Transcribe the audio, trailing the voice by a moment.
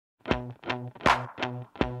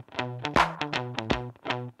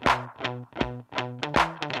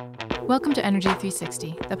Welcome to Energy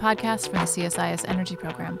 360, the podcast from the CSIS Energy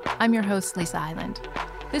Program. I'm your host, Lisa Island.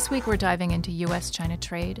 This week, we're diving into U.S.-China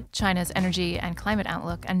trade, China's energy and climate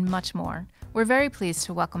outlook, and much more. We're very pleased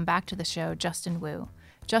to welcome back to the show Justin Wu.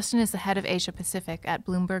 Justin is the head of Asia Pacific at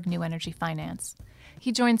Bloomberg New Energy Finance.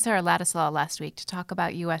 He joined Sarah Ladislaw last week to talk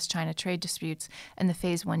about U.S.-China trade disputes and the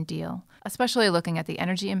Phase 1 deal, especially looking at the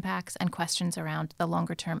energy impacts and questions around the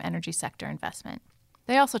longer-term energy sector investment.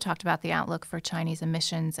 They also talked about the outlook for Chinese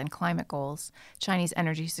emissions and climate goals, Chinese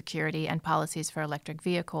energy security and policies for electric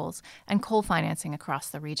vehicles, and coal financing across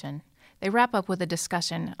the region. They wrap up with a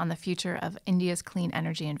discussion on the future of India's clean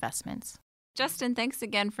energy investments. Justin, thanks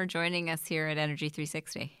again for joining us here at Energy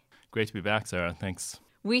 360. Great to be back, Sarah. Thanks.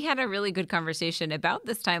 We had a really good conversation about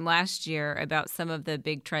this time last year about some of the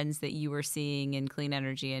big trends that you were seeing in clean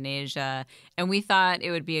energy in Asia. And we thought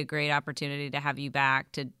it would be a great opportunity to have you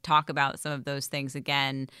back to talk about some of those things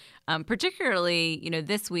again. Particularly,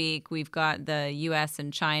 this week we've got the U.S.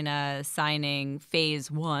 and China signing Phase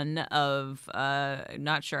 1 of,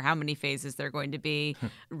 not sure how many phases there are going to be,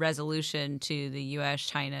 resolution to the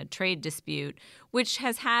U.S.-China trade dispute, which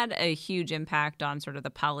has had a huge impact on sort of the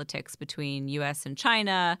politics between U.S. and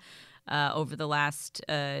China over the last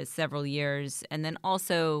several years, and then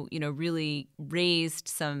also, really raised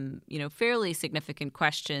some, fairly significant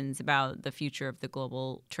questions about the future of the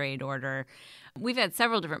global trade order. We've had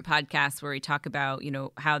several different podcasts where we talk about,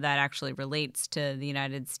 how that actually relates to the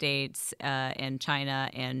United States and China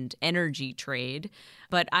and energy trade.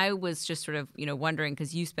 But I was just sort of, wondering,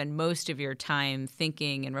 because you spend most of your time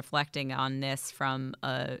thinking and reflecting on this from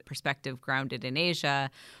a perspective grounded in Asia.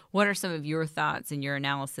 What are some of your thoughts and your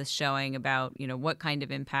analysis showing about, what kind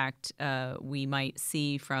of impact we might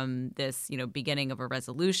see from this, beginning of a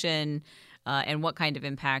resolution? And what kind of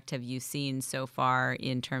impact have you seen so far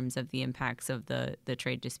in terms of the impacts of the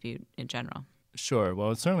trade dispute in general? Sure.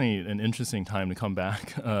 Well, it's certainly an interesting time to come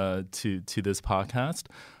back to this podcast.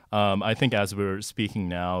 I think as we're speaking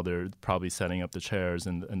now, they're probably setting up the chairs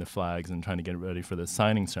and the flags and trying to get ready for the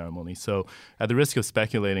signing ceremony. So at the risk of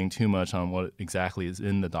speculating too much on what exactly is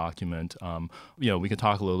in the document, we could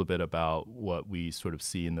talk a little bit about what we sort of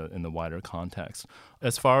see in the wider context.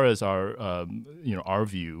 As far as our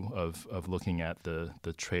view of looking at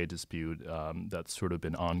the trade dispute that's sort of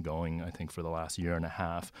been ongoing, I think, for the last year and a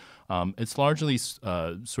half, it's largely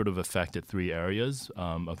sort of affected three areas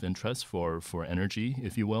of interest for energy,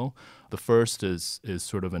 if you will. The first is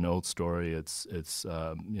sort of an old story. It's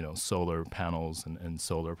solar panels and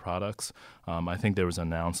solar products. I think there was an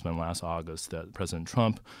announcement last August that President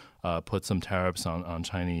Trump put some tariffs on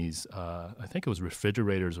Chinese, I think it was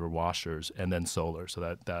refrigerators or washers, and then solar. So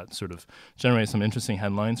that sort of generated some interesting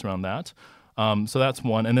headlines around that. So that's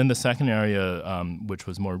one. And then the second area, which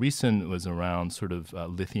was more recent, was around sort of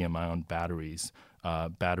lithium-ion batteries,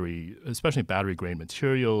 especially battery-grade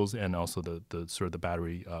materials, and also the sort of the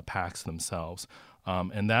battery packs themselves.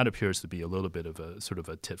 And that appears to be a little bit of a sort of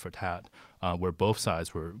a tit for tat, where both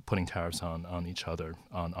sides were putting tariffs on each other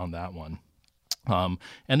on that one.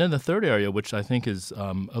 And then the third area, which I think is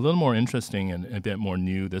a little more interesting and a bit more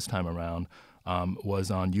new this time around,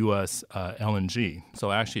 was on U.S. LNG.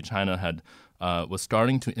 So actually China was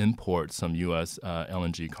starting to import some U.S.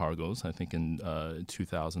 LNG cargoes, I think in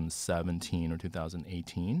 2017 or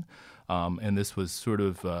 2018. And this was sort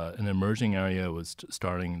of an emerging area.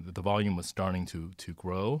 The volume was starting to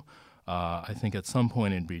grow. I think at some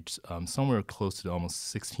point it reached somewhere close to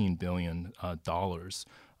almost $16 billion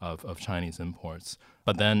of Chinese imports.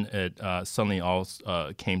 But then it suddenly all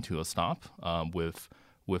came to a stop with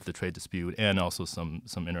the trade dispute, and also some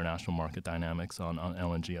international market dynamics on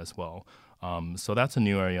LNG as well. So that's a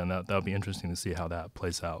new area, and that'll be interesting to see how that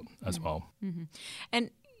plays out as well. Mm-hmm. And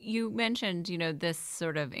you mentioned, this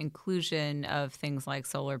sort of inclusion of things like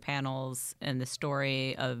solar panels and the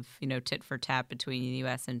story of, tit for tat between the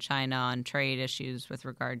U.S. and China on trade issues with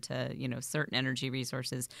regard to, certain energy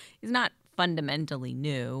resources is not fundamentally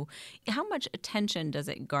new. How much attention does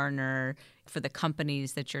it garner for the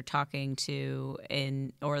companies that you're talking to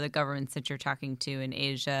or the governments that you're talking to in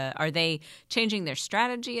Asia? Are they changing their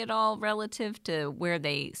strategy at all relative to where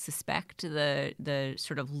they suspect the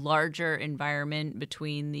sort of larger environment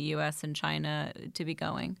between the U.S. and China to be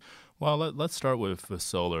going? Well, let's start with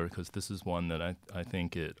solar, because this is one that I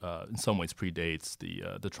think it in some ways predates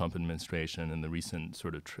the Trump administration and the recent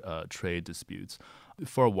sort of trade disputes.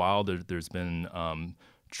 For a while, there's been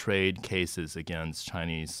trade cases against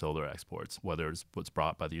Chinese solar exports, whether it's what's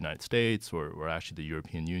brought by the United States or actually the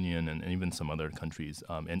European Union and even some other countries,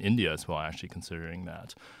 and India as well, actually considering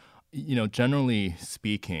that. Generally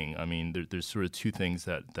speaking, I mean, there's sort of two things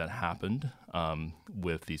that happened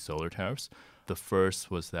with these solar tariffs. The first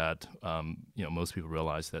was that most people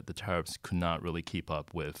realized that the tariffs could not really keep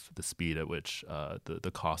up with the speed at which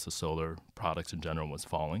the cost of solar products in general was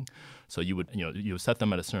falling. So you would set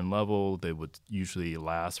them at a certain level. They would usually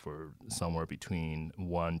last for somewhere between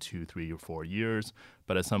 1, 2, 3, or 4 years.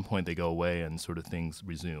 But at some point they go away and sort of things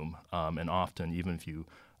resume. And often, even if you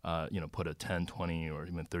put a 10, 20, or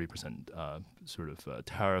even 30%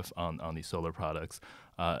 tariff on these solar products,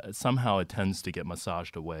 somehow it tends to get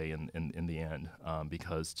massaged away in the end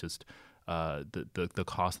because just the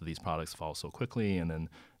cost of these products falls so quickly, and then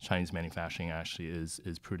Chinese manufacturing actually is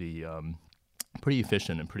pretty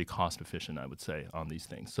efficient and pretty cost efficient, I would say, on these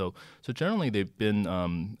things. So generally they've been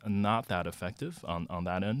not that effective on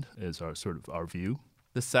that end is our view.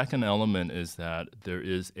 The second element is that there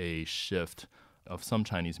is a shift of some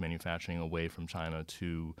Chinese manufacturing away from China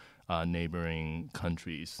to neighboring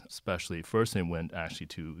countries, especially first it went actually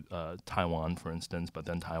to Taiwan, for instance, but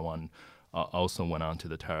then Taiwan also went onto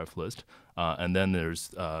the tariff list. And then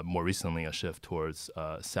there's more recently a shift towards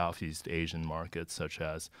Southeast Asian markets such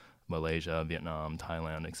as Malaysia, Vietnam,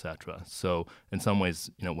 Thailand, etc. So in some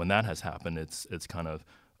ways, when that has happened, it's kind of,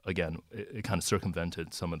 again, it kind of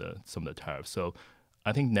circumvented some of the tariffs. So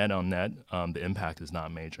I think net on net, the impact is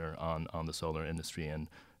not major on the solar industry. And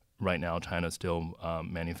right now, China still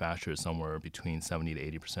manufactures somewhere between 70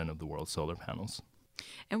 to 80% of the world's solar panels.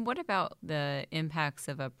 And what about the impacts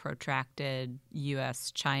of a protracted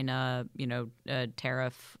U.S.-China,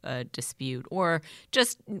 tariff dispute, or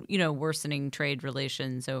just, worsening trade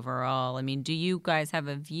relations overall? I mean, do you guys have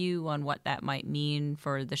a view on what that might mean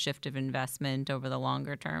for the shift of investment over the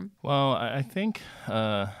longer term? Well, I think,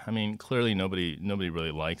 clearly nobody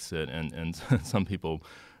really likes it, and some people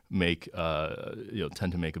tend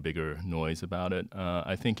to make a bigger noise about it.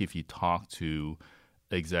 I think if you talk to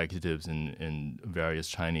executives in various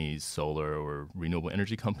Chinese solar or renewable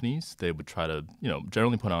energy companies, they would try to,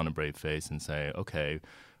 generally put on a brave face and say, okay,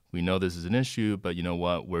 we know this is an issue, but you know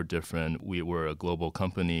what? We're different. We're a global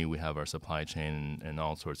company. We have our supply chain in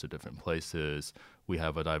all sorts of different places. We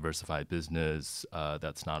have a diversified business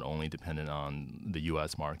that's not only dependent on the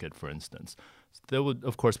U.S. market, for instance. They would,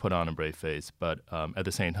 of course, put on a brave face, but at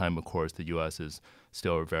the same time, of course, the U.S. is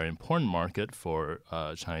still a very important market for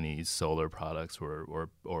Chinese solar products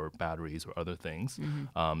or batteries or other things.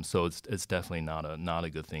 Mm-hmm. So it's definitely not a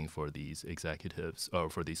good thing for these executives, or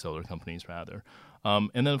for these solar companies, rather. And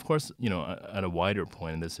then, of course, at a wider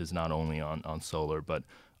point, and this is not only on solar, but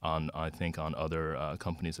I think on other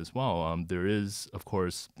companies as well, there is, of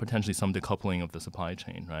course, potentially some decoupling of the supply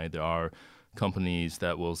chain, right? There are companies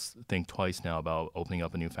that will think twice now about opening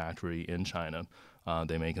up a new factory in China.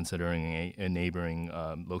 They may considering a neighboring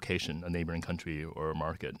location, a neighboring country or a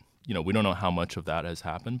market. We don't know how much of that has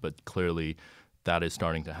happened, but clearly that is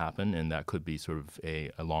starting to happen, and that could be sort of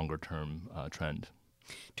a longer-term trend.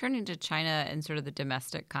 Turning to China and sort of the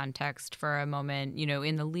domestic context for a moment,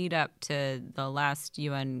 in the lead up to the last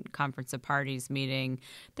UN Conference of Parties meeting,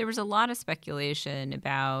 there was a lot of speculation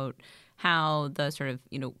about how the sort of,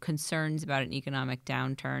 concerns about an economic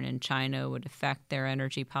downturn in China would affect their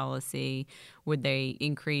energy policy. Would they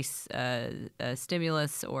increase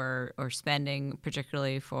stimulus or spending,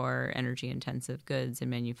 particularly for energy-intensive goods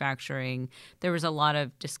and manufacturing? There was a lot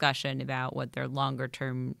of discussion about what their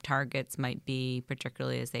longer-term targets might be,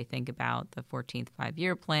 particularly as they think about the 14th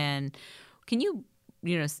five-year plan. Can you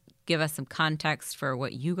give us some context for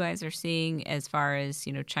what you guys are seeing as far as,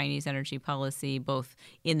 Chinese energy policy, both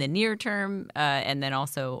in the near term and then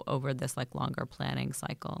also over this longer planning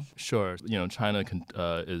cycle? Sure. China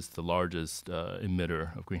is the largest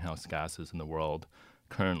emitter of greenhouse gases in the world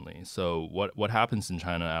currently. So what happens in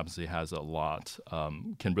China obviously has a lot,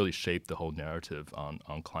 can really shape the whole narrative on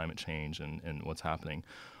climate change and what's happening.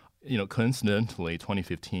 Coincidentally,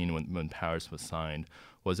 2015, when Paris was signed,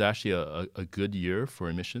 was actually a good year for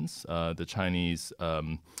emissions. The Chinese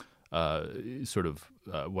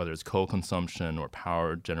whether it's coal consumption or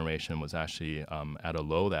power generation was actually at a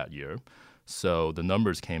low that year. So the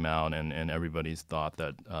numbers came out, and everybody thought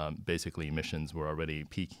that basically emissions were already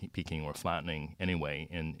peaking or flattening anyway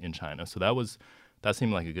in China. So that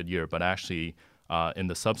seemed like a good year, but actually in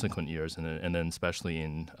the subsequent years, and then especially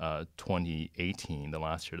in 2018, the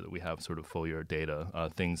last year that we have sort of full year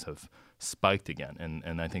data, things have spiked again.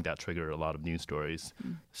 And I think that triggered a lot of news stories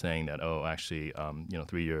saying that,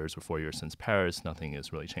 3 years or 4 years since Paris, nothing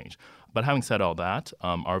has really changed. But having said all that,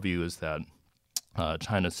 our view is that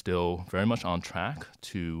China's still very much on track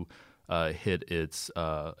to hit its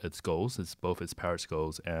goals, both its Paris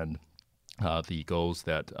goals and the goals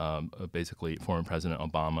that basically former President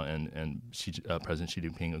Obama and President Xi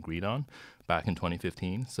Jinping agreed on back in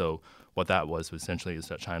 2015. So what that was essentially is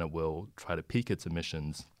that China will try to peak its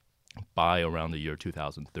emissions by around the year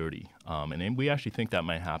 2030. And then we actually think that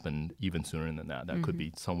might happen even sooner than that. That could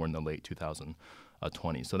be somewhere in the late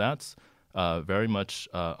 2020. So that's very much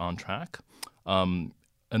on track.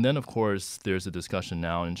 And then, of course, there's a discussion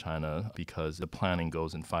now in China because the planning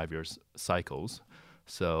goes in 5-year cycles.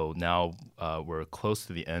 So now we're close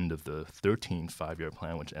to the end of the 13th 5-year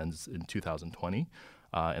plan, which ends in 2020.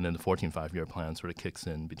 And then the 14th 5-year plan sort of kicks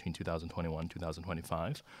in between 2021 and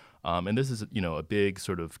 2025. And this is, a big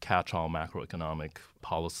sort of catch-all macroeconomic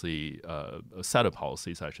policy, a set of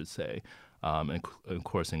policies, I should say. And of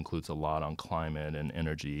course, includes a lot on climate and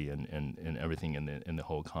energy and everything in the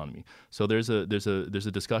whole economy. So there's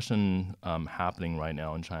a discussion happening right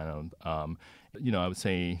now in China. I would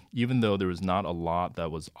say even though there was not a lot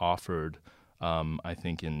that was offered, I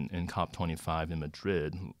think in COP25 in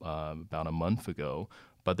Madrid about a month ago,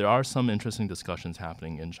 but there are some interesting discussions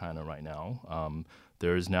happening in China right now.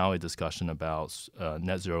 There is now a discussion about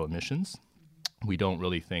net zero emissions. We don't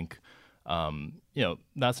really think.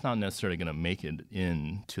 That's not necessarily going to make it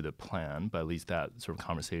into the plan, but at least that sort of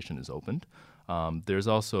conversation is opened. There's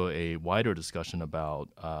also a wider discussion about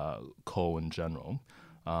coal in general.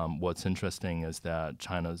 What's interesting is that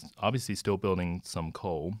China's obviously still building some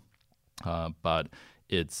coal, but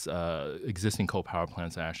its existing coal power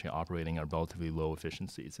plants are actually operating at relatively low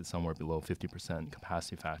efficiencies. It's somewhere below 50%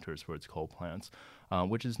 capacity factors for its coal plants,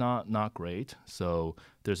 which is not great. So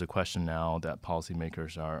there's a question now that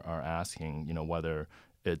policymakers are asking, whether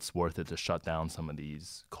it's worth it to shut down some of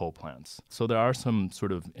these coal plants. So there are some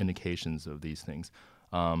sort of indications of these things.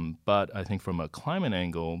 But I think from a climate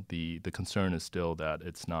angle, the concern is still that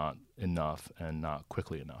it's not enough and not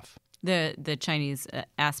quickly enough. The Chinese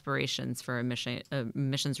aspirations for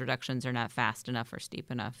emissions reductions are not fast enough or steep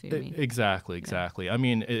enough, you mean? Exactly. Yeah. I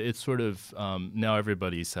mean, it's sort of now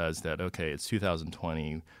everybody says that, okay, it's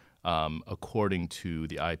 2020. According to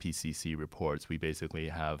the IPCC reports, we basically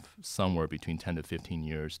have somewhere between 10 to 15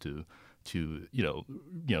 years to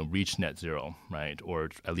reach net zero, right? Or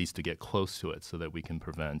at least to get close to it so that we can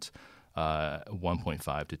prevent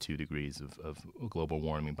 1.5 to 2 degrees of global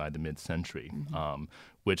warming by the mid-century,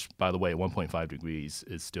 which, by the way, 1.5 degrees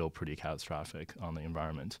is still pretty catastrophic on the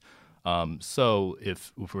environment. So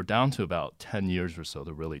if we're down to about 10 years or so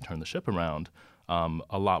to really turn the ship around,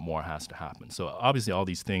 a lot more has to happen. So obviously all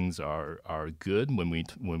these things are good when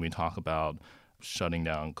we talk about shutting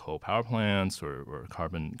down coal power plants or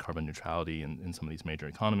carbon neutrality in some of these major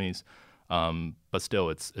economies. But still,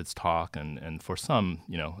 it's talk, and for some,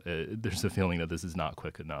 there's a feeling that this is not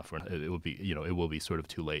quick enough, or it will be sort of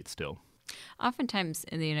too late still. Oftentimes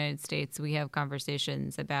in the United States, we have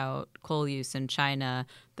conversations about coal use in China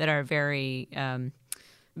that are very,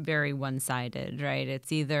 very one-sided, right?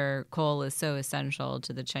 It's either coal is so essential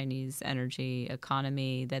to the Chinese energy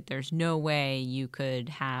economy that there's no way you could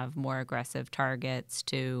have more aggressive targets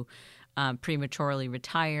to prematurely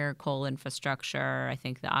retire coal infrastructure. I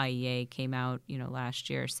think the IEA came out, last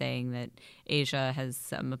year saying that Asia has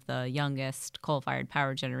some of the youngest coal-fired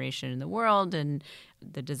power generation in the world, and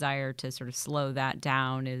the desire to sort of slow that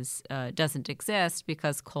down doesn't exist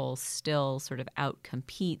because coal still sort of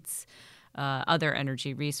outcompetes other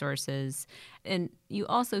energy resources. And you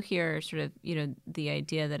also hear sort of, the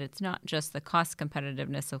idea that it's not just the cost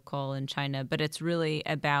competitiveness of coal in China, but it's really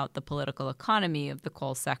about the political economy of the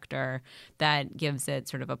coal sector that gives it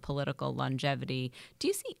sort of a political longevity. Do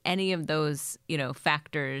you see any of those,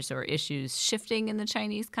 factors or issues shifting in the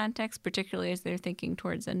Chinese context, particularly as they're thinking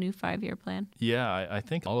towards a new 5-year plan? Yeah, I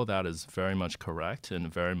think all of that is very much correct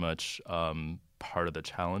and very much part of the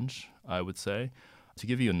challenge, I would say. To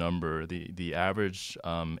give you a number, the average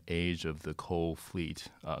age of the coal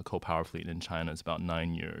power fleet in China is about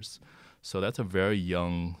 9 years. So that's a very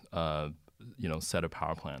young, set of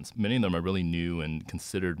power plants. Many of them are really new and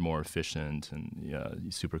considered more efficient and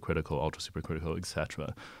supercritical, ultra supercritical, et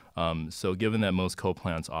cetera. So given that most coal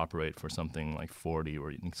plants operate for something like 40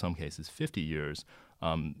 or in some cases 50 years,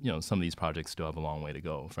 some of these projects still have a long way to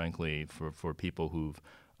go. Frankly, for people who've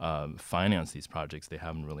finance these projects, they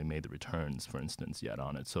haven't really made the returns, for instance, yet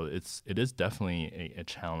on it. So it is definitely a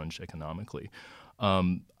challenge economically.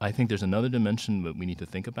 I think there's another dimension that we need to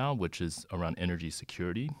think about, which is around energy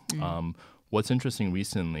security. What's interesting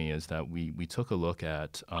recently is that we took a look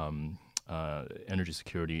at energy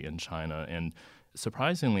security in China, and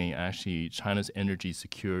surprisingly, actually, China's energy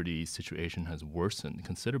security situation has worsened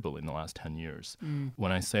considerably in the last 10 years.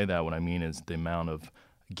 When I say that, what I mean is the amount of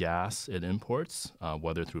gas it imports,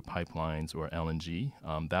 whether through pipelines or LNG,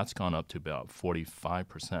 that's gone up to about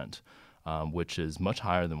 45%, which is much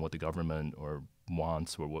higher than what the government or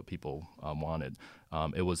wants or what people wanted.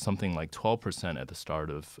 It was something like 12% at the start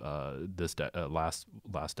of this last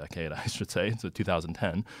decade, I should say, so 2010,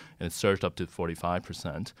 and it surged up to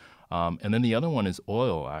 45%. And then the other one is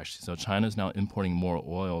oil, actually. So China is now importing more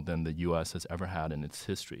oil than the U.S. has ever had in its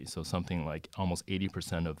history. So something like almost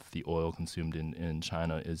 80% of the oil consumed in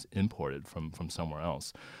China is imported from somewhere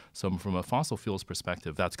else. So from a fossil fuels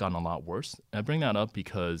perspective, that's gotten a lot worse. I bring that up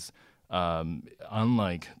because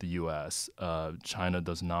unlike the U.S., China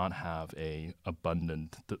does not have a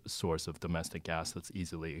abundant source of domestic gas that's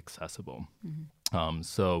easily accessible. Mm-hmm.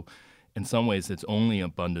 So in some ways, its only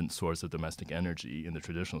abundant source of domestic energy in the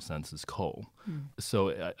traditional sense is coal. Mm.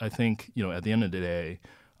 So I think, at the end of the day,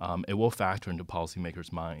 it will factor into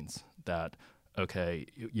policymakers' minds that, okay,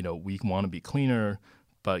 we want to be cleaner,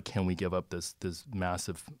 but can we give up this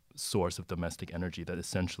massive source of domestic energy that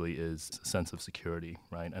essentially is a sense of security,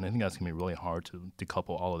 right? And I think that's going to be really hard to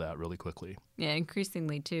decouple all of that really quickly. Yeah,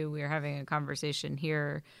 increasingly, too, we're having a conversation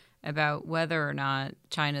here about whether or not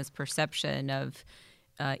China's perception of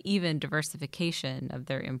even diversification of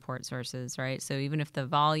their import sources, right? So even if the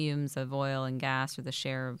volumes of oil and gas or the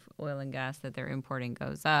share of oil and gas that they're importing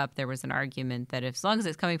goes up, there was an argument that as long as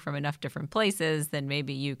it's coming from enough different places, then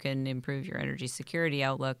maybe you can improve your energy security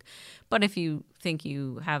outlook. But if you think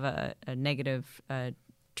you have a negative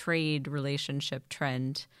trade relationship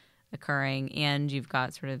trend occurring, and you've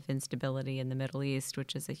got sort of instability in the Middle East,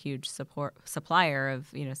 which is a huge supplier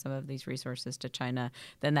of some of these resources to China,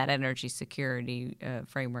 then that energy security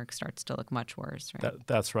framework starts to look much worse. Right?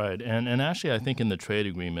 That's right. And actually, I think in the trade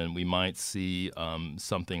agreement, we might see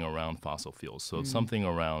something around fossil fuels. So something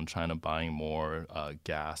around China buying more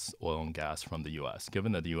oil and gas from the U.S.,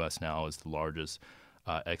 given that the U.S. now is the largest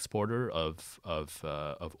exporter of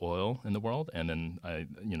oil in the world, and then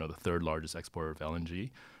the third largest exporter of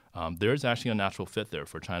LNG. There's actually a natural fit there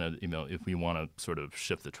for China. If we want to sort of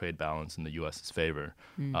shift the trade balance in the U.S.'s favor,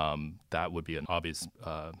 that would be an obvious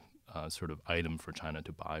sort of item for China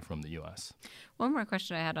to buy from the U.S. One more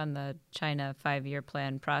question I had on the China 5-year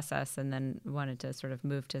plan process, and then wanted to sort of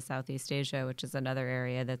move to Southeast Asia, which is another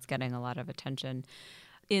area that's getting a lot of attention.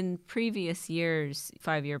 In previous years,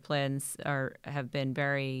 5-year plans have been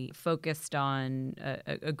very focused on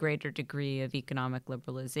a greater degree of economic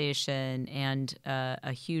liberalization and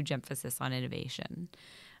a huge emphasis on innovation.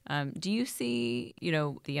 Do you see,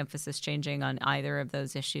 the emphasis changing on either of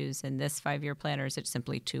those issues in this 5-year plan, or is it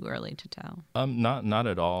simply too early to tell? Not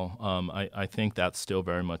at all. I think that's still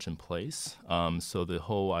very much in place. So the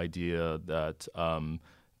whole idea that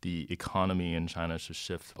the economy in China should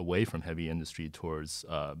shift away from heavy industry towards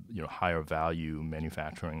higher value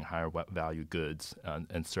manufacturing, higher value goods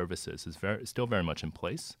and services is still very much in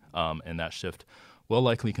place, and that shift will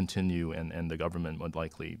likely continue, and the government would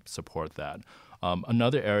likely support that.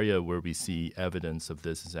 Another area where we see evidence of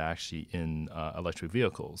this is actually in electric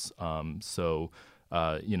vehicles. In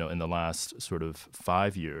the last sort of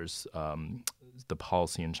 5 years, the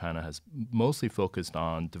policy in China has mostly focused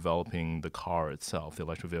on developing the car itself, the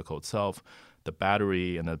electric vehicle itself, the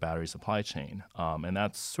battery, and the battery supply chain. And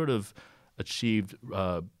that's sort of achieved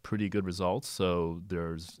pretty good results. So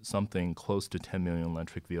there's something close to 10 million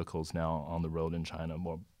electric vehicles now on the road in China.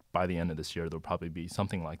 More by the end of this year, there'll probably be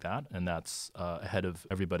something like that, and that's ahead of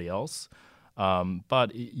everybody else.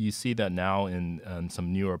 But you see that now in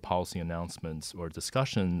some newer policy announcements or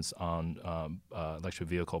discussions on electric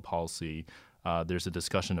vehicle policy. There's a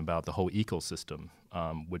discussion about the whole ecosystem,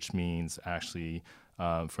 which means actually,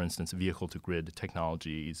 for instance, vehicle-to-grid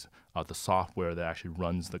technologies, the software that actually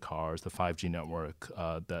runs the cars, the 5G network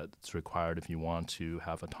that's required if you want to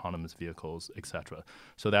have autonomous vehicles, et cetera.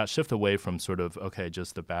 So that shift away from sort of,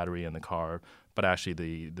 just the battery and the car, but actually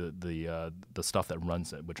the stuff that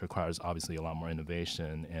runs it, which requires obviously a lot more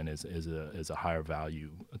innovation and is a higher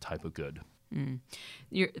value type of good.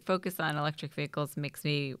 Your focus on electric vehicles makes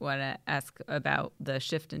me want to ask about the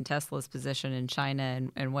shift in Tesla's position in China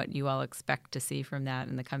and what you all expect to see from that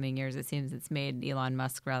in the coming years. It seems it's made Elon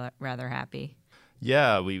Musk rather happy.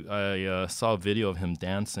 Yeah, I saw a video of him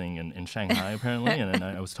dancing in Shanghai apparently, and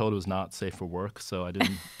I was told it was not safe for work, so I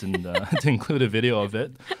didn't include a video of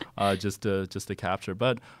it, just to capture.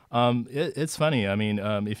 But it's funny. I mean,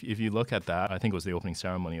 if you look at that, I think it was the opening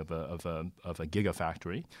ceremony of a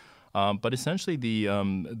gigafactory. But essentially,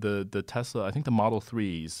 the Tesla, I think the Model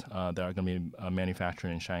 3s that are going to be manufactured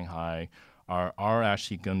in Shanghai are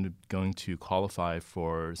actually going to qualify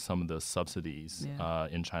for some of the subsidies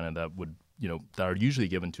in China that would that are usually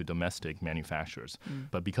given to domestic manufacturers.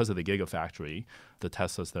 But because of the Gigafactory, the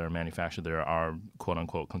Teslas that are manufactured there are quote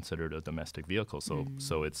unquote considered a domestic vehicle.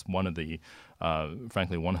 So it's one of the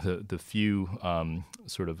frankly one of the few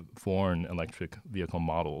sort of foreign electric vehicle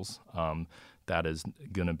models that is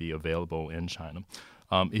going to be available in China.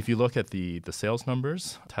 If you look at the sales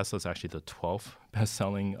numbers, Tesla is actually the 12th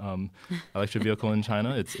best-selling electric vehicle in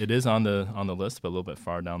China. It is on the list, but a little bit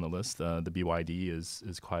far down the list. The BYD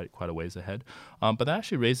is quite a ways ahead. But that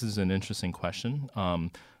actually raises an interesting question.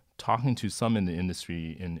 Talking to some in the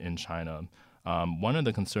industry in China, one of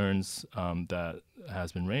the concerns that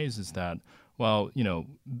has been raised is that, well,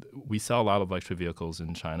 we sell a lot of electric vehicles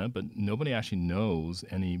in China, but nobody actually knows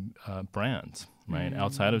any brands, right?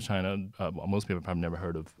 Outside of China, most people have probably never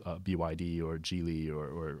heard of BYD or Geely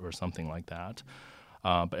or something like that.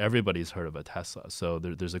 But everybody's heard of a Tesla. So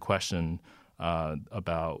there's a question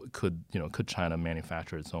about could China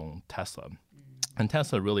manufacture its own Tesla? And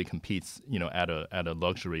Tesla really competes, at a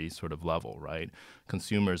luxury sort of level, right?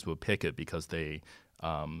 Consumers will pick it because they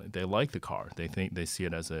like the car. They see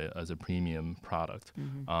it as a premium product.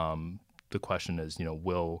 The question is,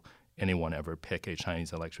 will anyone ever pick a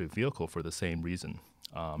Chinese electric vehicle for the same reason?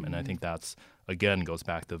 And I think that's again goes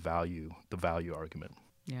back to the value argument.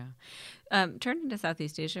 Yeah. Turning to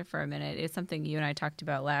Southeast Asia for a minute, it's something you and I talked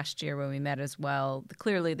about last year when we met as well.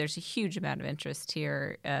 Clearly, there's a huge amount of interest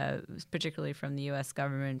here, particularly from the U.S.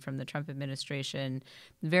 government, from the Trump administration,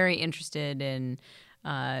 very interested in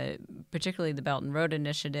particularly the Belt and Road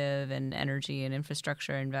Initiative and energy and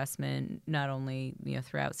infrastructure investment, not only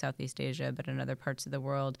throughout Southeast Asia but in other parts of the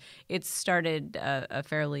world. It's started a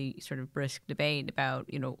fairly sort of brisk debate about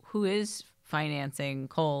who is financing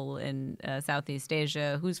coal in Southeast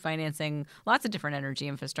Asia, who's financing lots of different energy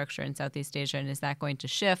infrastructure in Southeast Asia, and is that going to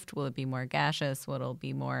shift? Will it be more gaseous? Will it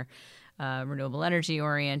be more renewable energy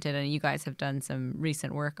oriented? And you guys have done some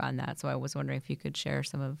recent work on that, so I was wondering if you could share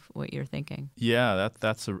some of what you're thinking. Yeah,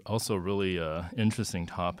 that's also a really interesting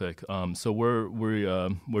topic. So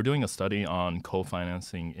we're doing a study on coal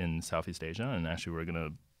financing in Southeast Asia, and actually we're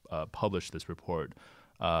going to publish this report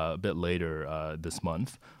a bit later this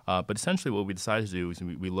month. But essentially what we decided to do is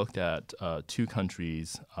we looked at two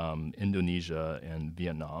countries, Indonesia and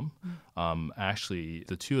Vietnam. Actually,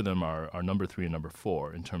 the two of them are number 3 and number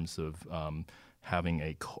 4 in terms of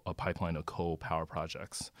having a pipeline of coal power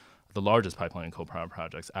projects, the largest pipeline of coal power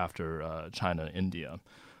projects after China and India.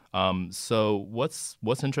 So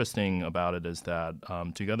what's interesting about it is that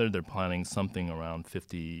together they're planning something around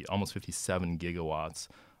almost 57 gigawatts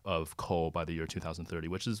of coal by the year 2030,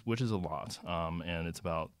 which is a lot, and it's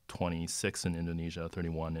about 26 in Indonesia,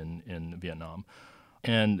 31 in Vietnam.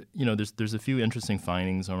 And there's a few interesting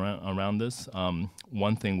findings around this.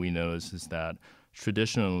 One thing we noticed is that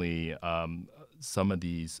traditionally some of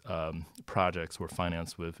these projects were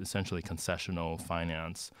financed with essentially concessional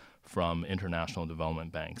finance from international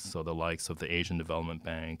development banks, so the likes of the Asian Development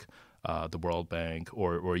Bank, the World Bank,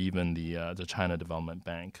 or even the China Development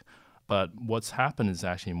Bank. But what's happened is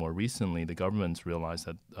actually more recently the government's realized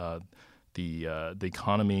that the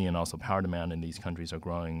economy and also power demand in these countries are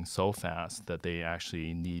growing so fast that they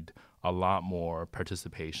actually need a lot more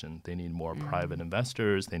participation. They need more private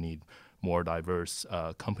investors. They need more diverse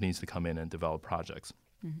companies to come in and develop projects.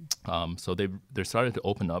 So they're starting to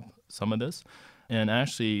open up some of this. And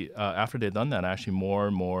actually, after they've done that, actually more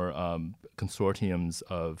and more consortiums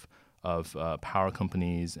of power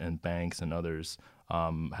companies and banks and others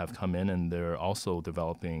have come in, and they're also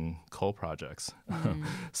developing coal projects.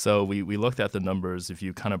 So we looked at the numbers. If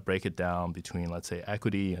you kind of break it down between, let's say,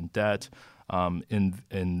 equity and debt, in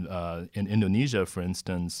Indonesia, for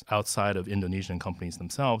instance, outside of Indonesian companies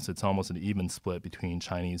themselves, it's almost an even split between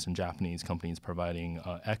Chinese and Japanese companies providing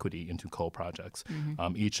equity into coal projects,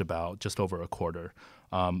 each about just over a quarter.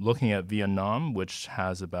 Looking at Vietnam, which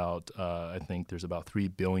has about, I think there's about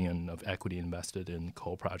 $3 billion of equity invested in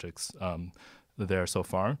coal projects there so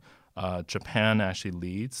far. Japan actually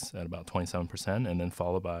leads at about 27%, and then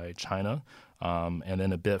followed by China, and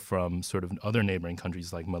then a bit from sort of other neighboring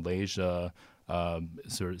countries like Malaysia,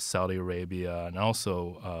 sort of Saudi Arabia, and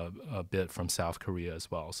also a bit from South Korea as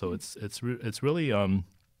well. So it's really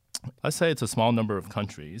I'd say it's a small number of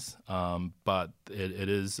countries, but it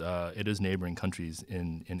is neighboring countries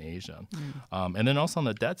in Asia. And then also on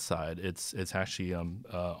the debt side, it's actually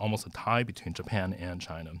almost a tie between Japan and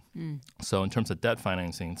China. So in terms of debt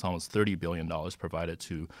financing, it's almost $30 billion provided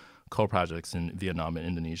to coal projects in Vietnam and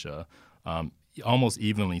Indonesia, almost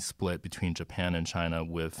evenly split between Japan and China,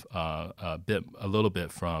 with a little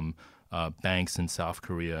bit from banks in South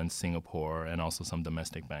Korea and Singapore, and also some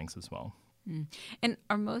domestic banks as well. Mm. And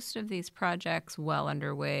are most of these projects well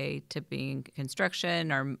underway to being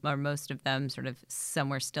construction, or are most of them sort of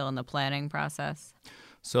somewhere still in the planning process?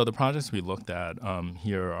 So the projects we looked at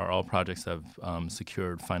here are all projects that have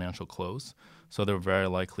secured financial close. So they're very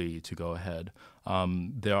likely to go ahead.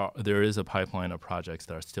 There is a pipeline of projects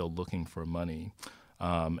that are still looking for money.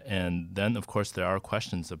 And then, of course, there are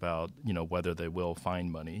questions about whether they will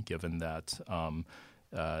find money, given that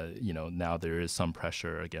now there is some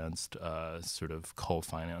pressure against sort of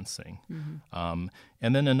co-financing.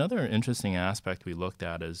 And then another interesting aspect we looked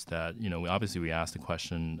at is that, we asked the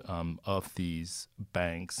question of these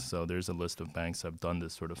banks. So there's a list of banks that have done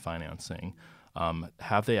this sort of financing.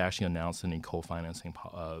 Have they actually announced any co-financing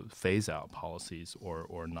phase-out policies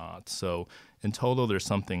or not? So in total, there's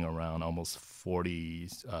something around almost 40,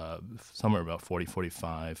 somewhere about 40,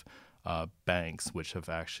 45 banks which have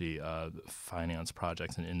actually financed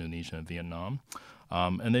projects in Indonesia and Vietnam.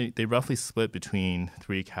 And they roughly split between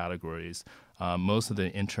three categories. Most of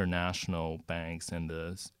the international banks and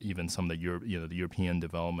even some of the European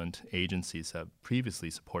development agencies that previously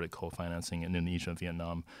supported co-financing in Indonesia and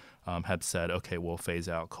Vietnam had said, okay, we'll phase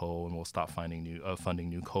out coal and we'll stop funding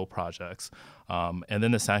new coal projects. And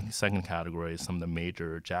then the second category is some of the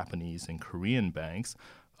major Japanese and Korean banks,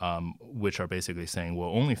 which are basically saying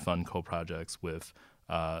we'll only fund coal projects with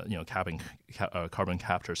carbon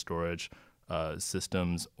capture storage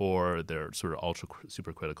systems, or they're sort of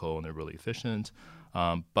supercritical and they're really efficient.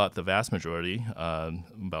 But the vast majority,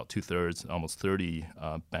 about 2/3, almost 30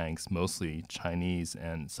 banks, mostly Chinese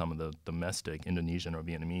and some of the domestic Indonesian or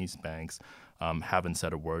Vietnamese banks, haven't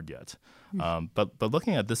said a word yet. But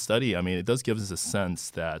looking at this study, it does give us a sense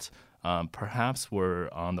that perhaps we're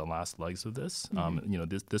on the last legs of this.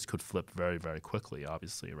 This could flip very, very quickly,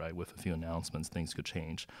 obviously, right? With a few announcements, things could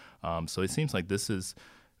change. So it seems like this is,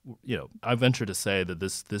 I venture to say that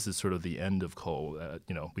this is sort of the end of coal.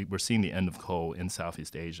 We're seeing the end of coal in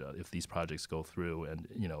Southeast Asia if these projects go through. And,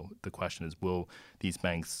 the question is, will these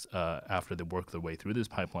banks, after they work their way through this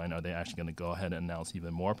pipeline, are they actually going to go ahead and announce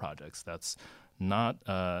even more projects? That's not,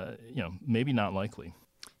 maybe not likely.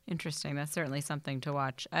 Interesting. That's certainly something to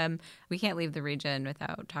watch. We can't leave the region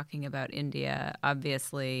without talking about India.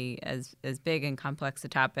 Obviously, as big and complex a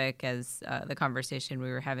topic as the conversation we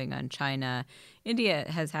were having on China, India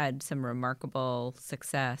has had some remarkable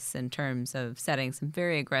success in terms of setting some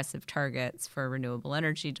very aggressive targets for renewable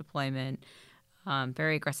energy deployment.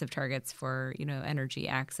 Very aggressive targets for energy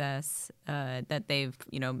access that they've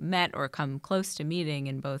met or come close to meeting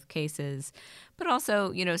in both cases, but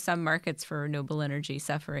also some markets for renewable energy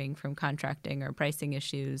suffering from contracting or pricing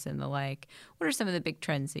issues and the like. What are some of the big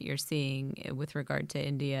trends that you're seeing with regard to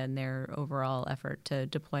India and their overall effort to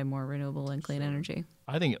deploy more renewable and clean energy?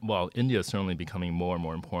 I think, India is certainly becoming more and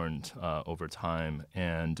more important over time.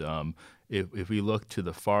 And if we look to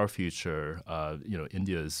the far future,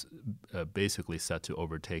 India is basically set to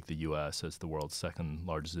overtake the U.S. as the world's second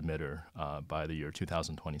largest emitter by the year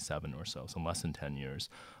 2027 or so less than 10 years.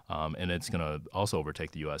 And it's going to also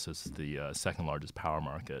overtake the U.S. as the second largest power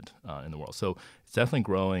market in the world. So it's definitely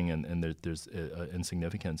growing, and there's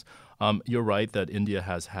insignificance. You're right that India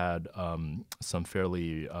has had some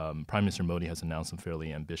fairly, Prime Minister Modi has announced some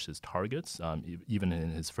fairly ambitious targets, even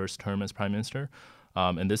in his first term as Prime Minister.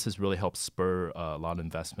 And this has really helped spur a lot of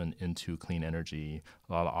investment into clean energy,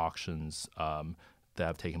 a lot of auctions that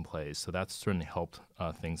have taken place. So that's certainly helped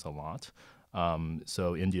things a lot.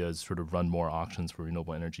 So India has sort of run more auctions for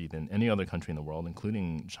renewable energy than any other country in the world,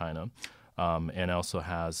 including China, and also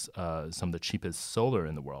has some of the cheapest solar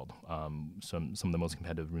in the world, some of the most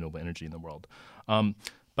competitive renewable energy in the world.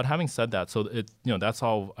 But having said that, so that's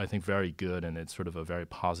all, I think, very good, and it's sort of a very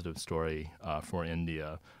positive story for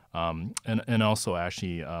India. And also,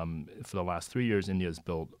 actually, for the last 3 years, India has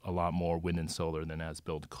built a lot more wind and solar than it has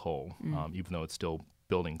built coal, even though it's still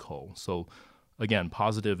building coal. So, again,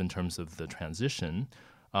 positive in terms of the transition.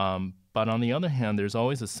 But on the other hand, there's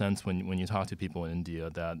always a sense when you talk to people in India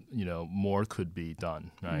that more could be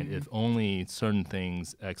done, right? If only certain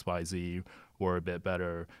things, X, Y, Z, were a bit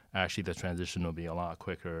better, actually the transition will be a lot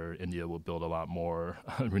quicker. India will build a lot more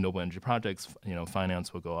renewable energy projects.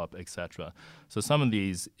 Finance will go up, etc. So some of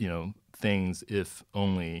these things, if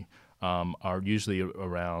only, are usually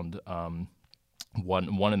around.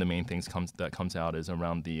 One of the main things that comes out is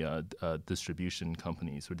around the distribution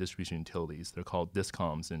companies or distribution utilities. They're called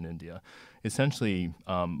DISCOMs in India. Essentially,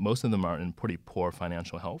 most of them are in pretty poor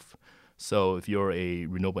financial health. So if you're a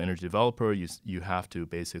renewable energy developer, you have to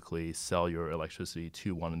basically sell your electricity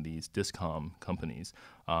to one of these DISCOM companies.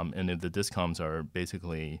 And if the DISCOMs are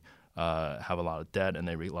basically have a lot of debt and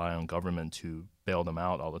they rely on government to bail them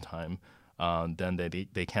out all the time, then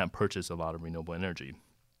they can't purchase a lot of renewable energy.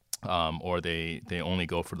 Or they only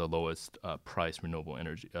go for the lowest price renewable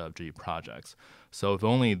energy projects. So if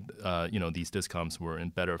only these discoms were in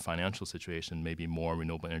better financial situation, maybe more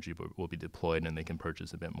renewable energy will be deployed and they can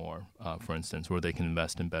purchase a bit more, for instance, or they can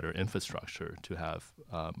invest in better infrastructure to have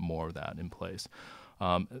more of that in place.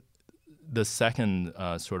 The second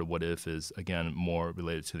sort of what if is, again, more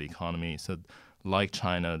related to the economy. So like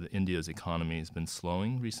China, India's economy has been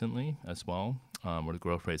slowing recently as well, where the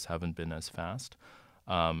growth rates haven't been as fast.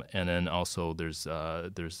 And then also there's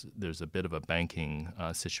a bit of a banking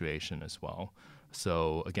situation as well.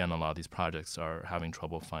 So again, a lot of these projects are having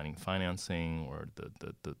trouble finding financing, or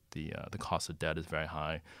the cost of debt is very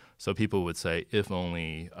high. So people would say, if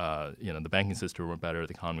only the banking system were better,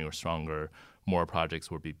 the economy were stronger, more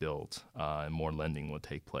projects would be built, and more lending would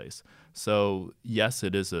take place. So yes,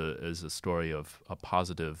 it is a story of a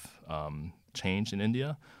positive change in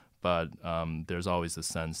India. But there's always a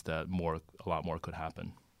sense that a lot more could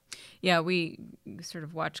happen. Yeah, we sort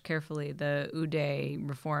of watch carefully the Uday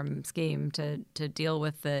reform scheme to deal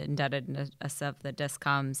with the indebtedness of the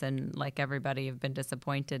discoms, and like everybody, have been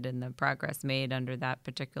disappointed in the progress made under that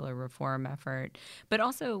particular reform effort. But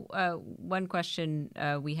also, one question,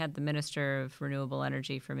 we had the Minister of Renewable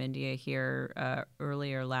Energy from India here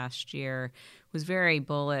earlier last year, was very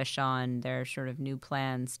bullish on their sort of new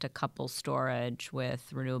plans to couple storage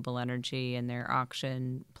with renewable energy and their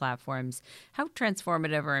auction platforms. How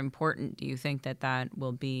transformative or important do you think that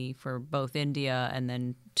will be for both India and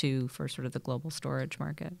then for sort of the global storage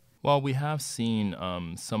market? Well, we have seen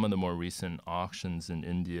some of the more recent auctions in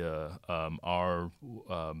India are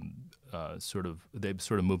they've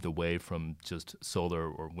sort of moved away from just solar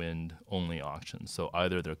or wind only auctions. So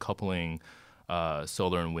either they're coupling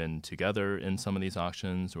solar and wind together in some of these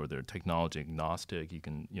auctions, or they're technology agnostic.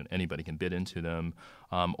 Anybody can bid into them,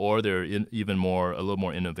 or they're a little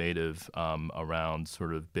more innovative around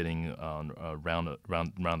sort of bidding on round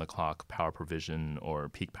the clock power provision or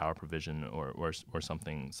peak power provision or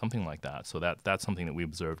something like that. So that's something that we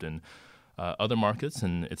observed in other markets,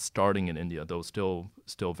 and it's starting in India, though still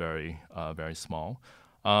very very small.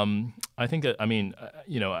 I think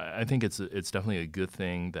it's definitely a good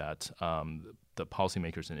thing that the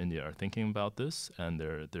policymakers in India are thinking about this, and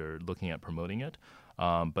they're looking at promoting it.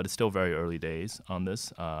 But it's still very early days on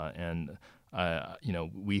this, and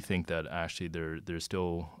we think that actually there's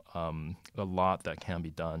still a lot that can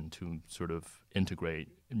be done to sort of integrate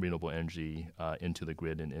renewable energy into the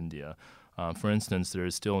grid in India. For instance, there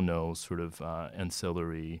is still no sort of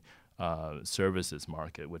ancillary services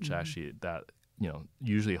market, which actually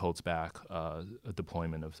usually holds back a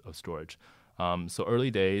deployment of storage. So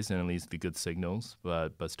early days, and at least the good signals,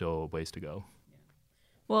 but still ways to go.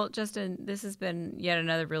 Well, Justin, this has been yet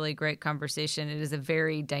another really great conversation. It is a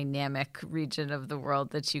very dynamic region of the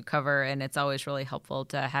world that you cover, and it's always really helpful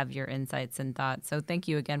to have your insights and thoughts. So thank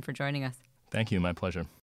you again for joining us. Thank you. My pleasure.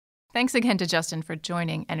 Thanks again to Justin for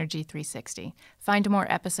joining Energy 360. Find more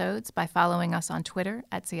episodes by following us on Twitter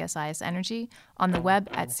at CSIS Energy, on the web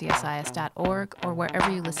at csis.org, or wherever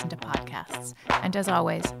you listen to podcasts. And as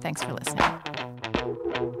always, thanks for listening.